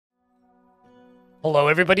Hello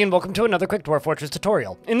everybody and welcome to another quick Dwarf Fortress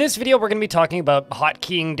tutorial. In this video we're going to be talking about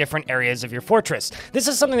hotkeying different areas of your fortress. This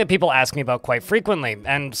is something that people ask me about quite frequently,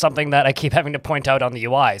 and something that I keep having to point out on the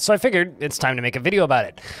UI, so I figured it's time to make a video about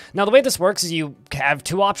it. Now the way this works is you have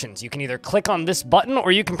two options. You can either click on this button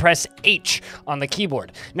or you can press H on the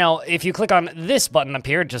keyboard. Now if you click on this button up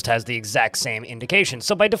here, it just has the exact same indication.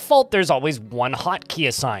 So by default there's always one hotkey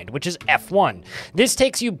assigned, which is F1. This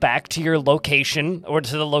takes you back to your location, or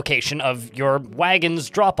to the location of your wagon's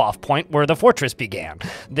drop-off point where the fortress began.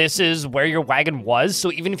 This is where your wagon was,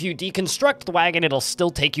 so even if you deconstruct the wagon, it'll still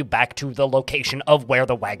take you back to the location of where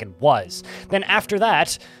the wagon was. Then after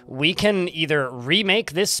that, we can either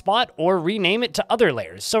remake this spot or rename it to other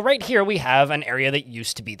layers. So right here we have an area that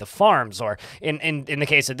used to be the farms, or in the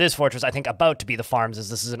case of this fortress, I think about to be the farms, as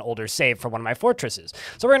this is an older save for one of my fortresses.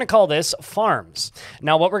 So we're going to call this farms.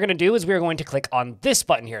 Now what we're going to do is we're going to click on this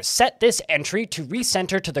button here, set this entry to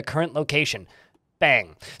recenter to the current location.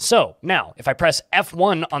 Bang. So now, if I press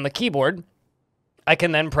F1 on the keyboard, I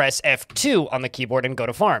can then press F2 on the keyboard and go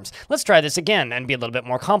to farms. Let's try this again and be a little bit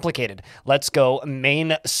more complicated. Let's go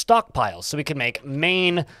main stockpile. So we can make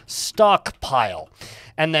main stockpile.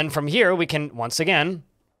 And then from here, we can, once again,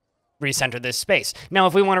 recenter this space. Now,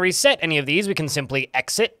 if we want to reset any of these, we can simply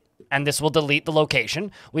exit, and this will delete the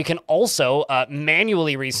location. We can also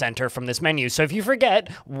manually recenter from this menu. So if you forget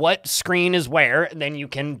what screen is where, then you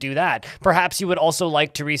can do that. Perhaps you would also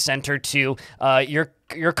like to recenter to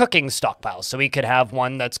your cooking stockpile. So we could have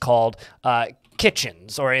one that's called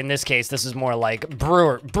kitchens, or in this case, this is more like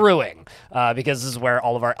brewing, because this is where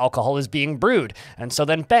all of our alcohol is being brewed. And so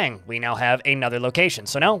then bang, we now have another location.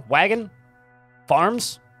 So now wagon,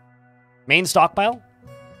 farms, main stockpile,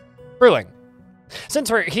 brewing.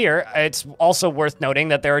 Since we're here, it's also worth noting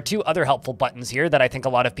that there are two other helpful buttons here that I think a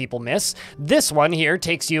lot of people miss. This one here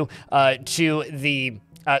takes you to the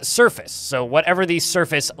surface, so whatever the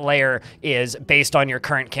surface layer is based on your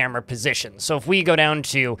current camera position. So if we go down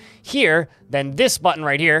to here, then this button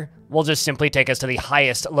right here will just simply take us to the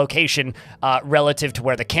highest location relative to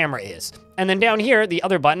where the camera is. And then down here, the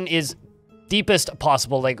other button is deepest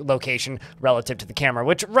possible location relative to the camera,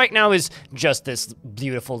 which right now is just this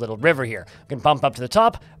beautiful little river here. You can bump up to the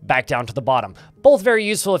top, back down to the bottom. Both very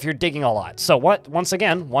useful if you're digging a lot. So once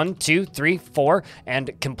again, 1, 2, 3, 4,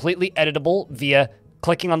 and completely editable via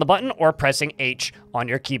clicking on the button or pressing H on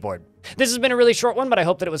your keyboard. This has been a really short one, but I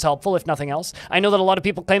hope that it was helpful, if nothing else. I know that a lot of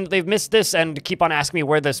people claim that they've missed this and keep on asking me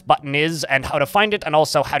where this button is and how to find it and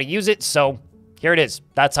also how to use it, so here it is.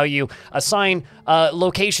 That's how you assign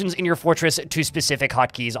locations in your fortress to specific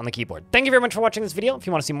hotkeys on the keyboard. Thank you very much for watching this video. If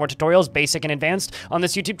you want to see more tutorials, basic and advanced, on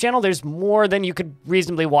this YouTube channel, there's more than you could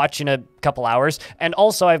reasonably watch in a couple hours. And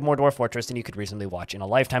also, I have more Dwarf Fortress than you could reasonably watch in a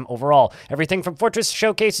lifetime overall. Everything from Fortress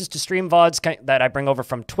showcases to stream VODs that I bring over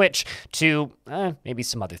from Twitch to maybe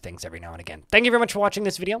some other things every now and again. Thank you very much for watching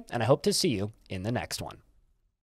this video, and I hope to see you in the next one.